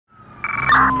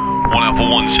1 Alpha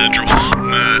 1 Central.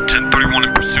 1031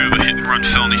 in pursuit of a hit-and-run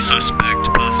felony suspect,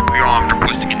 possibly armed,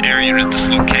 requesting an air unit at this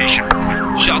location.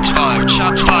 Shots fired,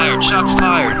 shots fired, shots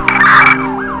fired. 1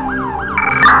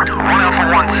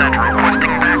 Alpha 1 Central,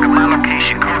 requesting backup, my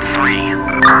location, code 3.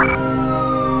 1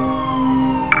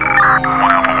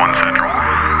 Alpha 1 Central,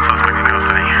 suspect in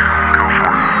custody, go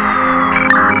for it.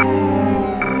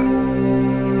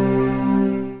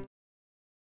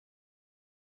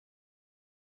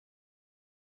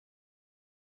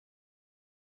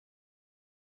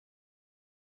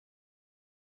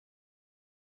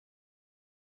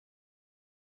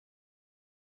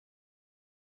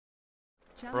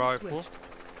 Rifle.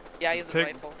 Yeah, he's a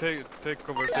rifle. Take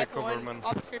cover, man.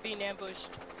 Officer being ambushed.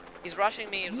 He's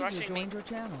rushing me, he's rushing me. Your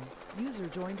channel. User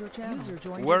joined your channel. User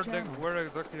joined Where your channel. where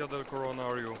exactly at the Corona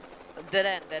are you? Dead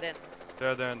end, dead end.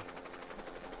 Dead end.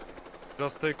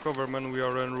 Just take cover, man, we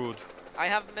are en route. I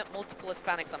have multiple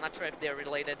Hispanics, I'm not sure if they're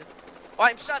related. Oh,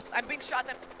 I'm shot, I'm being shot.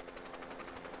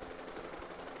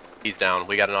 He's down.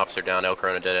 We got an officer down, El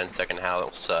Corona dead end, second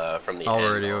house from the all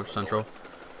end. radio central.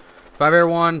 5 Air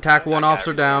 1, TAC 1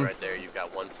 officer down. Right there, you've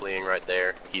got one fleeing right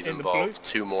there. He's involved.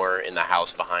 2 more in the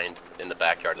house behind, in the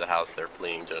backyard of the house. They're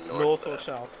fleeing to the north. North or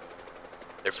south?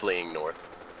 They're fleeing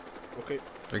north. Okay.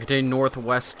 They're continuing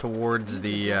northwest towards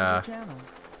the,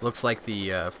 looks like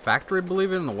the factory, I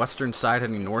believe, on the western side,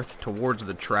 heading north towards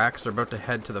the tracks. They're about to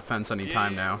head to the fence any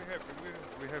time now.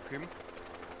 We have him.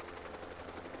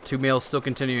 2 males still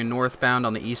continuing northbound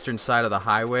on the eastern side of the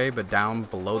highway, but down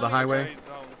below the highway.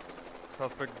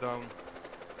 Suspect down.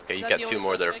 Okay, you got 2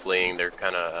 more that are fleeing. They're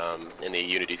kind of in the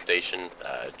Unity Station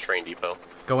train depot.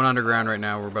 Going underground right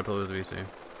now. We're about to lose VC.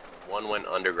 One went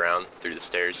underground through the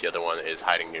stairs. The other one is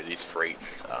hiding near these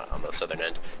freights on the southern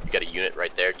end. You got a unit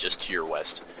right there, just to your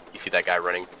west. You see that guy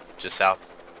running just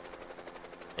south?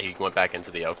 He went back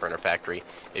into the Elk Runner factory.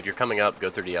 If you're coming up,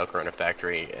 go through the Elk Runner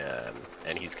factory,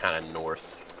 and he's kind of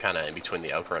north, kind of in between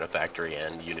the Elk Runner factory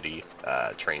and Unity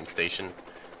train station.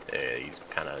 He's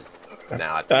kind of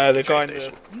now at the train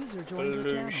station.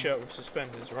 Blue shirt with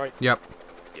suspenders, right? Yep.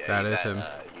 Yeah, that he's is at, him.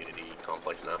 Unity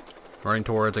complex now. Running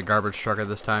towards a garbage truck at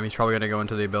this time. He's probably going to go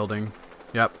into the building.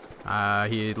 Yep.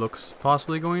 He looks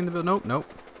possibly going into the... Nope, nope.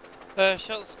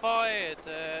 Shots fired,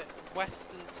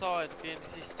 western side of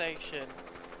Unity Station.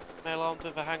 Male armed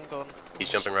with a handgun. He's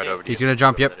jumping right over to you. He's going to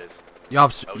jump, yep. The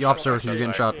officer, he's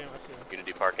getting shot.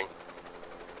 Unity parking.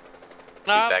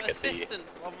 No, He's I'm back assistant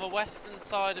on the western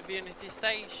side of Unity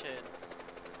Station.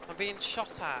 I'm being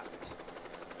shot at.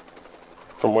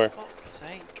 From where? For fuck's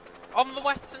sake. On the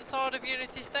western side of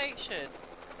Unity Station.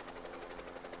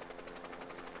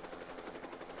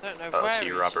 I don't know where. I see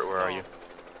you, Robert. Where are you?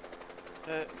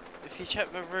 If you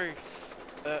check the roof.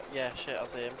 Yeah, shit, I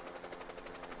see him.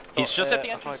 He's just at the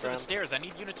entrance to the stairs. I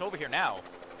need units over here now.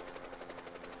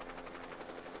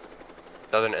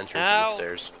 Southern entrance to the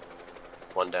stairs.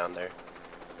 One down there.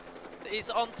 He's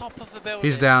on top of the building.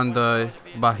 He's down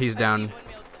but he's down.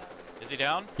 Is he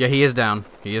down? Yeah, he is down.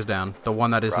 He is down. The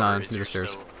one that is not near the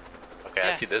stairs. Okay,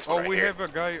 I see this one right we here. have a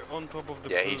guy on top of the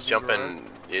Yeah, he's jumping. Right?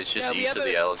 It's just east of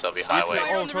the LSRP highway.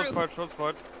 Oh, shots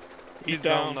fired. He's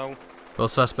down now.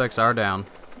 Both suspects are down.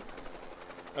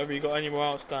 Have you got any more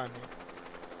outstanding?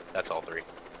 That's all 3.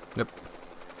 Yep.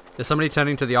 Is somebody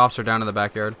tending to the officer down in the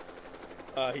backyard?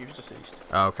 He was deceased.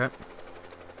 Oh, okay.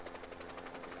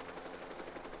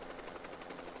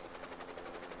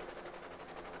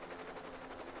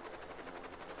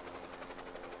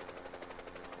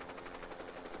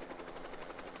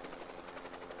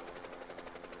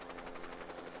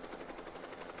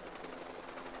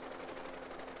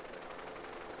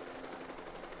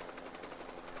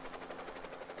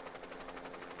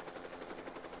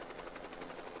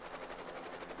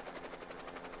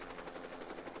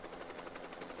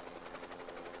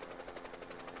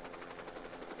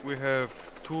 We have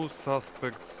 2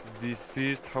 suspects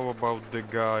deceased. How about the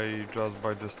guy just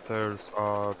by the stairs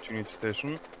at Unity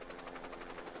Station?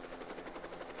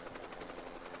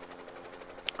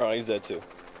 He's dead too.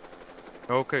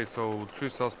 Okay, so 3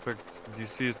 suspects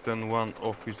deceased and 1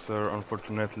 officer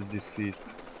unfortunately deceased.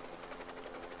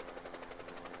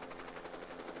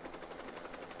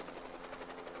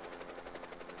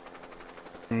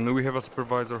 We have a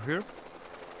supervisor here.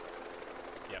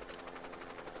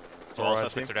 So all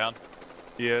suspects are down?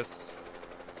 Yes.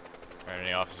 Are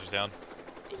any officers down?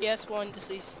 Yes, 1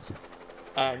 deceased.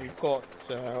 We've got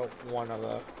 1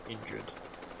 other injured.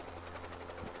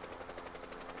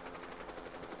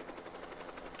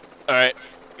 Alright.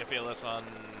 Get BLS on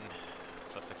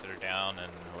suspects that are down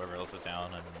and whoever else is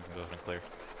down, and you can go and clear.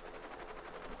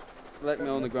 Let me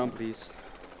on the ground, please.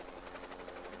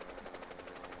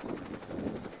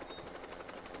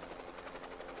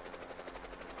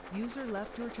 User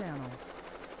left your channel.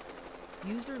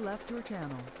 User left your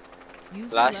channel.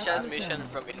 User Last left your transmission channel.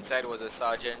 from inside was a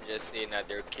sergeant just saying that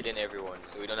they're killing everyone,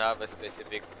 so we don't have a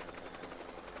specific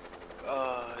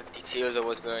details of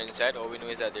what's going on inside. All we know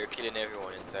is that they're killing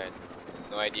everyone inside.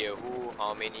 No idea who,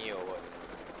 how many, or what.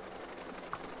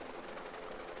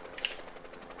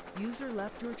 User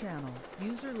left your channel.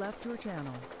 User left your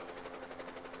channel.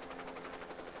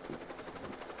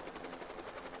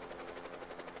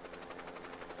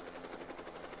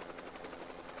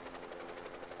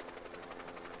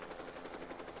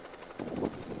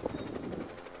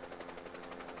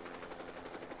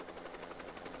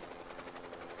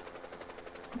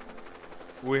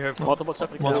 We have multiple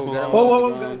subjects.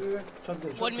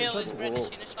 One male is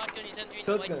brandishing a shotgun, he's entering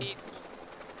the white vehicle.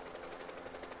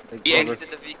 He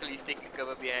exited the vehicle, he's taking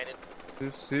cover behind it.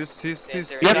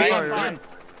 Fire.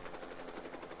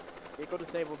 Vehicle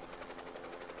disabled.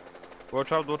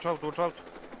 Watch out, watch out, watch out.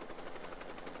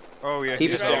 Oh yeah, He's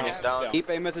he's down, down. he's down. Keep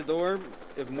aim at the door.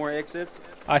 If more exits,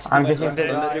 I'm guessing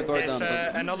let your guard there's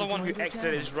down. another one who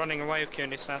exited is running away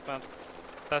currently southbound.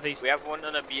 Southeast. We have one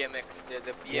on a BMX. There's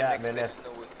a BMX Yeah, in the way.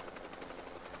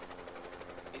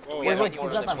 Oh, We have wait, one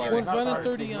he's on the not BMX.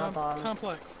 130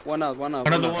 complex. One out, one out.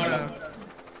 Another one out.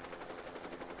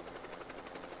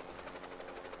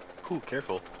 Ooh,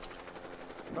 careful.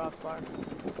 Crossfire.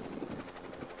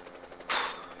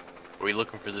 Are we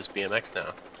looking for this BMX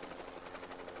now?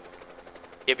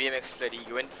 Yeah, BMX fled.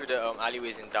 He went through the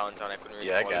alleyways in downtown. I couldn't really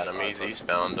Yeah, I follow got him. him. He's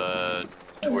eastbound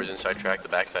towards inside track, the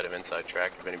backside of inside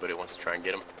track, if anybody wants to try and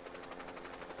get him.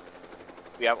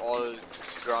 We have all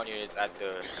ground units at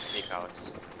the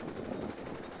steakhouse.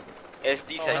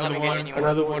 SD said another one,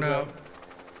 another one out.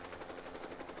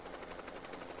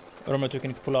 Roman 2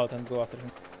 can pull out and go after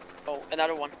him. Oh,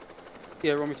 another one.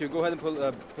 Yeah, Romy 2, go ahead and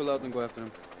pull out and go after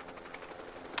him.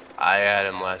 I had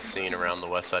him last seen around the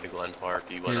west side of Glen Park.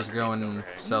 He was going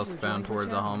southbound towards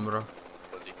the Alhambra.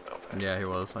 Was he? Okay. Yeah, he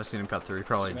was. I seen him cut through. He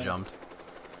probably jumped.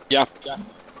 Yeah.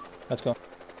 Let's go.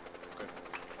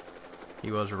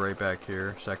 He was right back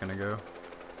here a second ago.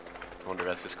 I wonder if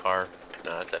that's his car.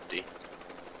 No, that's FD.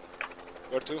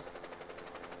 Where to?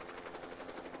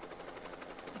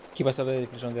 Keep us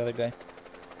updated if on the other guy.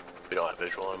 We don't have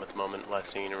visual on him at the moment.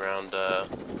 Last seen around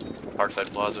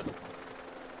Parkside Plaza.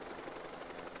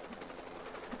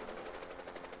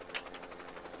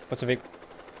 What's the vehicle?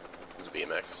 It's a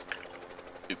BMX.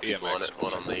 Two people on it.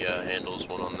 One on the handles,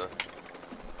 one on the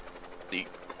seat.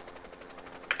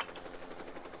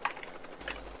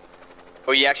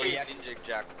 Oh, he actually ninja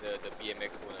jacked the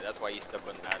BMX owner. That's why he's stuck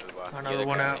on the handlebar. Another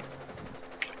one out.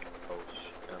 Oh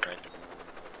shit, never mind.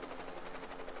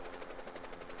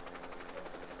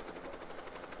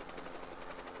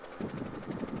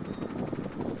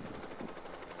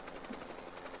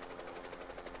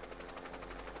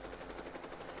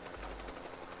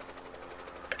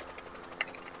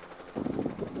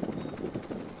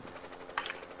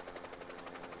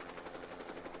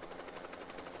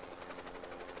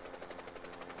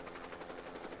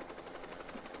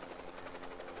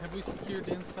 Have we secured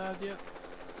the inside yet?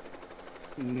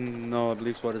 No, I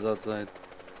believe SWAT is outside.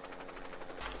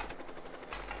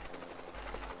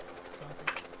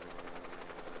 Copy.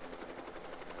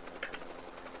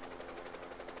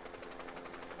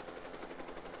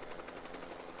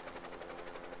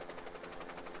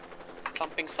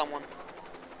 Pumping someone.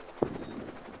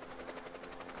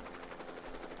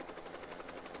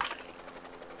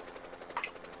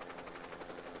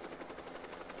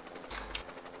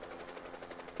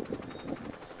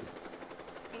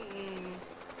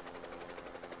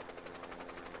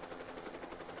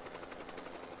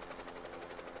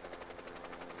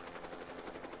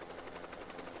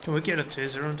 Can we get a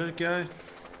taser on that guy?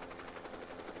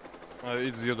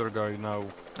 It's the other guy now.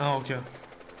 Oh, okay.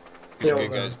 Okay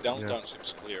guys, downtown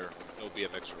seems clear. No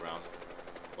BMX around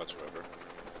whatsoever.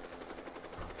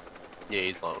 Yeah,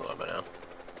 he's long gone by now.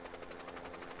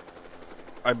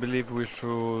 I believe we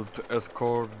should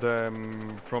escort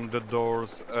them from the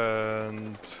doors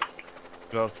and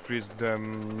just freeze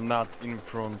them not in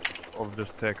front of the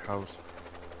steakhouse.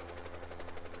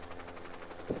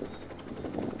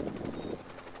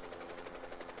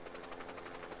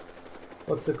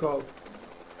 What's the call?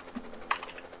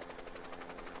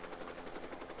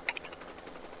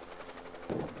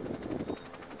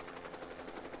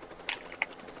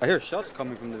 I hear shots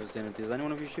coming from the vicinity. Is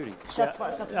anyone of you shooting? Shots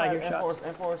fired, I hear shots.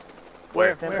 Enforce.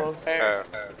 Where? Temple.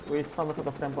 We summon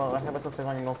of Temple. I have a suspect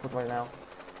running on foot right now.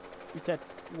 You said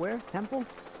where? Temple?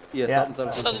 Yeah,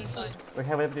 Southern side. We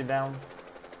have everything down.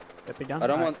 I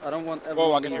don't want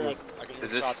everyone here.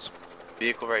 Is this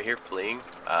vehicle right here fleeing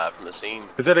from the scene?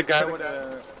 Is that a guy with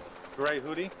a Gray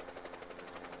hoodie.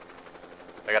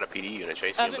 I got a PD unit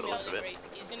chasing him, but it looks a bit.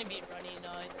 He's gonna be running.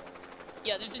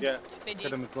 Yeah, there's a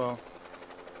hit him as well.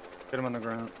 Hit him on the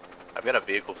ground. I've got a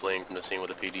vehicle fleeing from the scene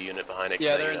with a PD unit behind it.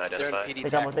 Yeah, Can they're I identify? in PD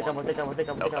Take tag cover, one. take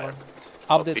cover.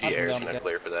 Okay. PD air is gonna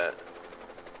clear for that.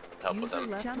 Help with User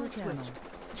them. left your channel.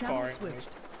 Channel switched.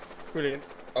 Brilliant.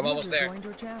 I'm almost User there. joined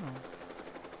your channel.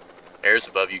 Air's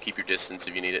above you. Keep your distance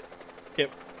if you need it.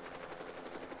 Yep.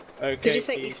 Okay. Did you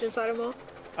say eastern side of mall?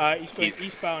 He's going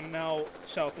eastbound now,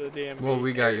 south of the DMV. Well,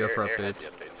 we got you up for Air has updates.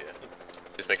 the updates, yeah.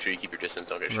 Just make sure you keep your distance.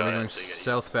 Don't get We're shot going at. So you get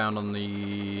southbound on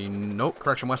the... Nope,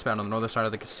 correction, westbound on the northern side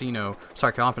of the casino.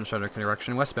 Sorry, conference center,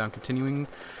 correction, westbound, continuing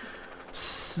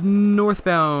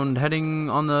northbound, heading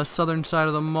on the southern side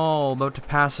of the mall, about to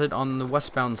pass it on the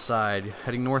westbound side.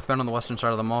 Heading northbound on the western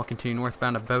side of the mall, continuing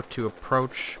northbound, about to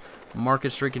approach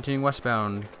Market Street, continuing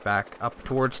westbound, back up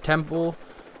towards Temple.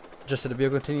 Just at a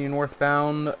vehicle continuing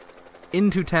northbound,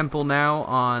 into Temple now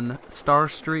on Star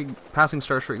Street, passing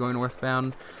Star Street going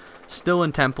northbound. Still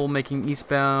in Temple, making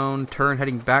eastbound turn,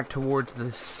 heading back towards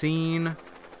the scene.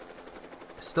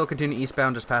 Still continuing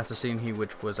eastbound, just past the scene he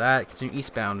which was at. Continuing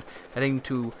eastbound, heading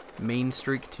to Main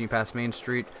Street, continue past Main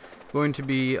Street. Going to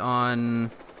be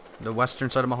on the western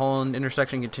side of Mulholland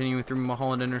intersection, continuing through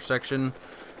Mulholland intersection.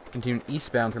 Continuing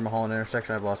eastbound through Mulholland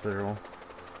intersection. I've lost visual.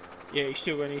 Yeah, he's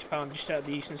still going eastbound, just out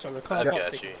the eastern side of the car. I've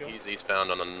got you. He's eastbound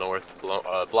on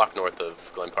the block north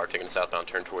of Glen Park, taking a southbound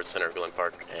turn towards the center of Glen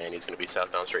Park, and he's going to be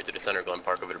southbound straight to the center of Glen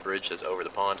Park over the bridge that's over the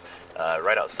pond,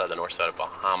 right outside the north side of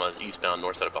Bahamas, eastbound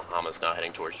north side of Bahamas, now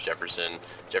heading towards Jefferson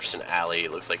Alley.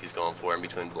 It looks like he's going for him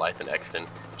between Blythe and Exton.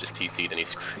 Just TC'd and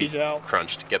he's out.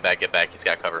 Crunched. Get back, he's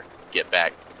got cover. Get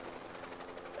back.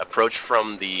 Approach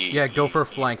from the go for a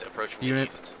flank. Approach from unit.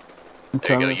 the east.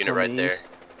 There you go, unit right there.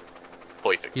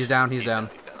 Perfect. He's down, he's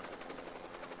down.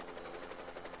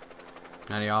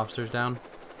 Any officers down?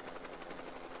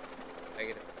 I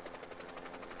get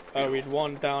it. We had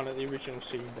one down at the original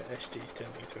scene, but ST's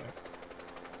tending to him.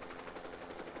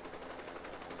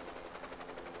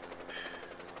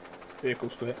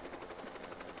 Vehicle split.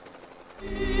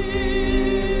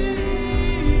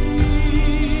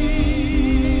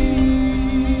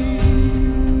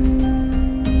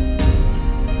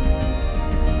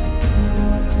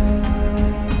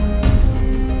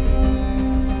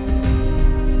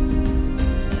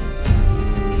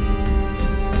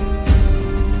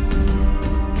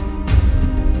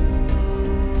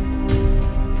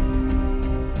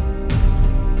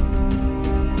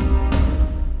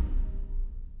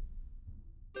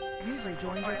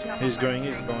 He's going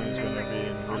eastbound, he's gonna be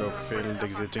in Willowfield,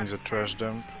 exiting the trash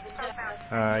dump.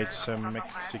 It's a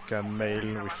Mexican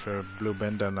male with a blue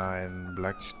bandana and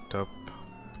black top.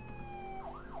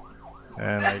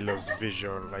 And I lost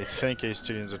visual. I think he's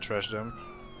still in the trash dump.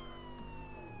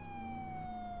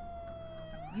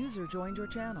 User joined your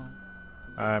channel.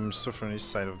 I'm south on east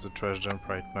side of the trash dump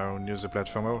right now, near the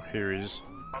platform. Oh, here he is.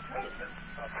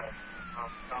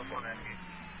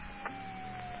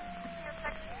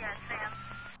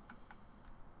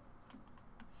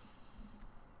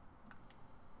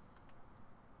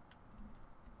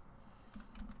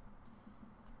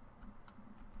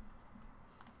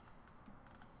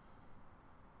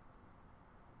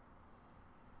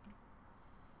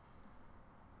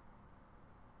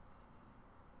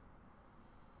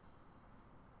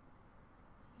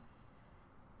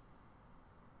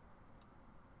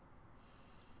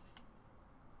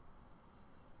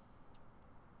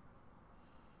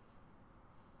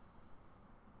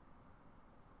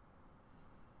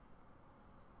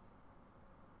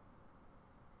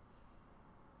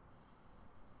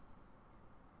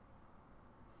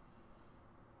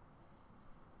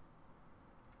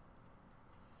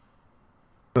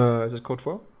 Is it code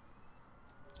 4?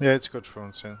 Yeah, it's code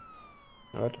 4, yeah.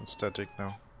 Alright. It's static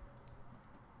now.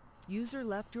 User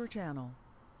left your channel.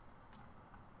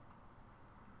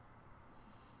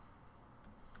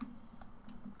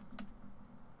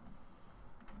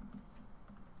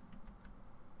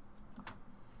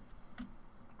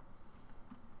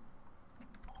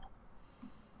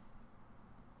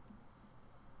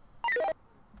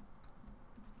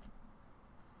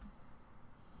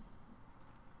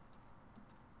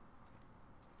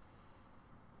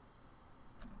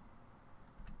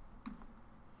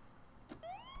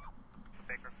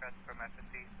 From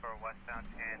SSC for westbound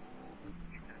and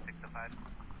eastern 605.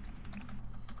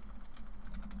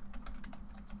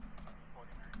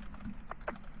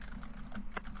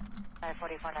 I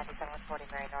 4497 with 40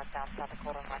 Mary northbound south of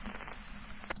Colton West.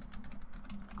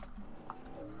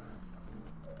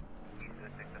 East of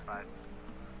the 605.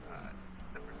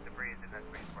 Debris is in that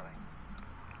green swirling.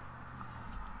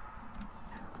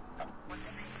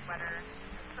 sweater,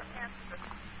 sweatpants, and the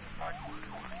keyboard.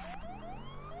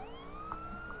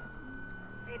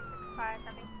 865,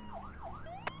 something.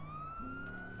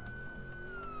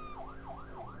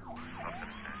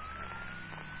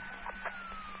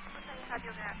 Have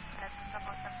you got at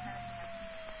about 7 minutes?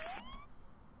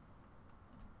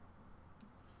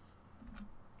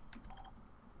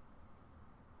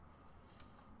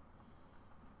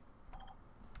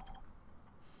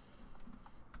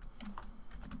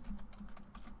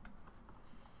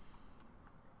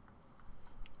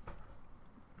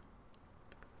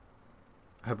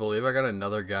 I believe I got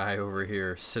another guy over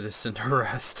here, citizen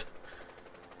arrest.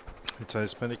 It's a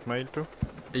Hispanic male too?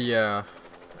 Yeah.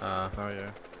 Oh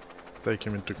yeah. Take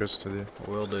him into custody.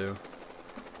 Will do.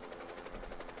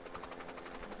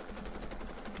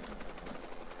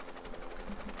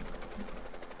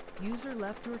 User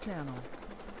left your channel.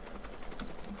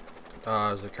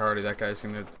 Zaccardi, that guy's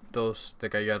gonna... The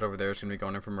guy you got over there is gonna be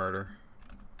going in for murder.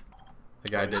 The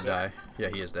guy did die. Yeah,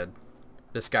 he is dead.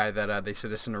 This guy that they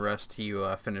citizen arrest, he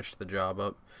finished the job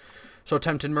up. So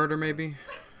attempted murder maybe?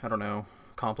 I don't know.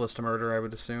 Accomplice to murder, I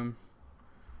would assume.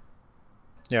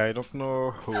 Yeah, I don't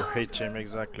know who hit him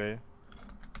exactly.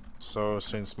 So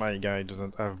since my guy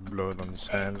doesn't have blood on his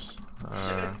hands,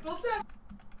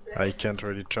 I can't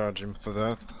really charge him for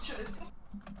that.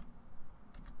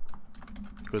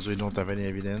 Because we don't have any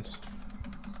evidence.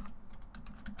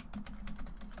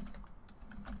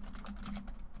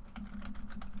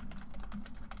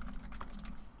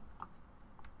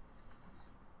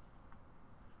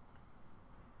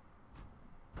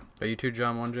 Are you two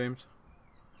John 1 James?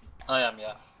 I am,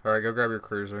 yeah. Alright, go grab your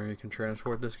cruiser. You can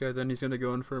transport this guy, then he's gonna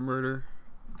go in for a murder.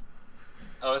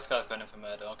 Oh, this guy's going in for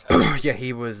murder, okay. Yeah,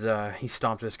 he was, he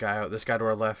stomped this guy out. This guy to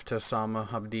our left,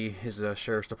 Osama Abdi, his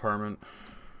sheriff's department.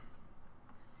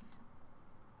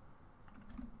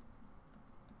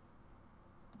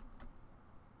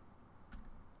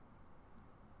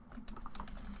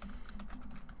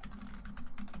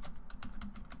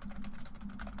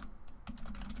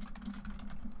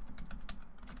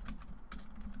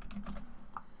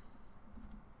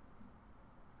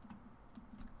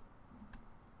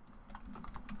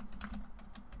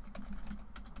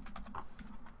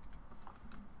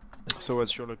 So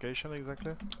what's your location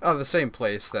exactly? Oh, the same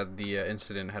place that the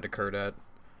incident had occurred at.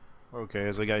 Okay,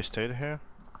 has the guy stayed here?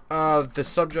 The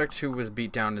subject who was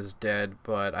beat down is dead,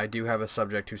 but I do have a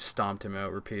subject who stomped him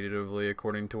out repeatedly,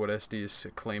 according to what SD is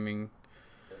claiming.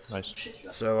 Nice.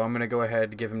 So I'm gonna go ahead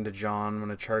and give him to John. I'm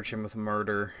gonna charge him with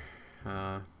murder.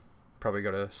 Probably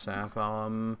go to SAF.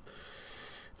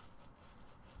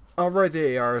 I'll write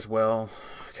the AR as well,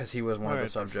 because he was one of the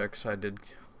subjects. I did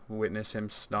witness him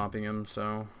stomping him,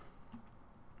 so...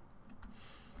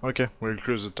 Okay, we'll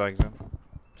cruise the tag then.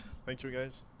 Thank you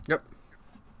guys. Yep.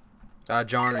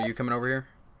 John, are you coming over here?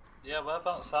 Yeah,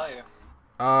 whereabouts are you?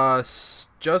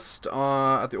 Just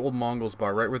at the old Mongols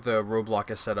bar, right where the roadblock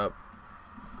is set up.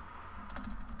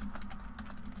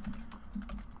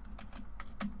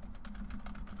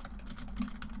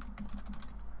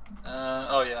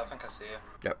 Oh yeah, I think I see you.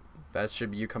 Yep. That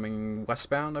should be you coming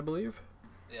westbound, I believe?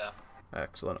 Yeah.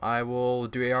 Excellent. I will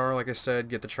do AR, like I said,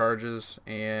 get the charges,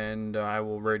 and I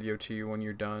will radio to you when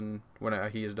you're done,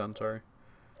 when he is done, sorry.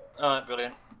 Alright,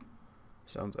 brilliant.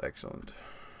 Sounds excellent.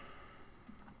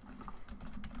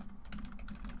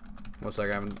 One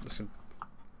second, I haven't listened.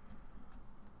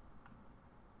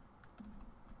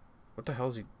 What the hell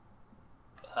is he?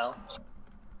 What the hell?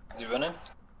 Is he running?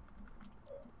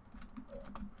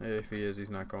 If he is, he's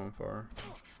not going far.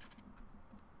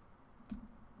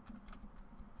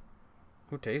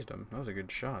 Who tased him? That was a good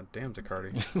shot. Damn,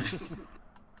 Zaccardi.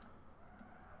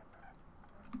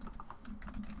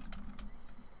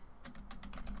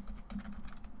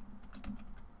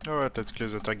 Alright, let's clear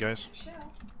the tag, guys.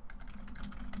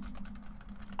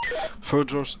 For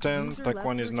George 10, pack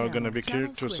 1 is now gonna be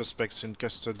cleared. 2 suspects in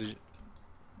custody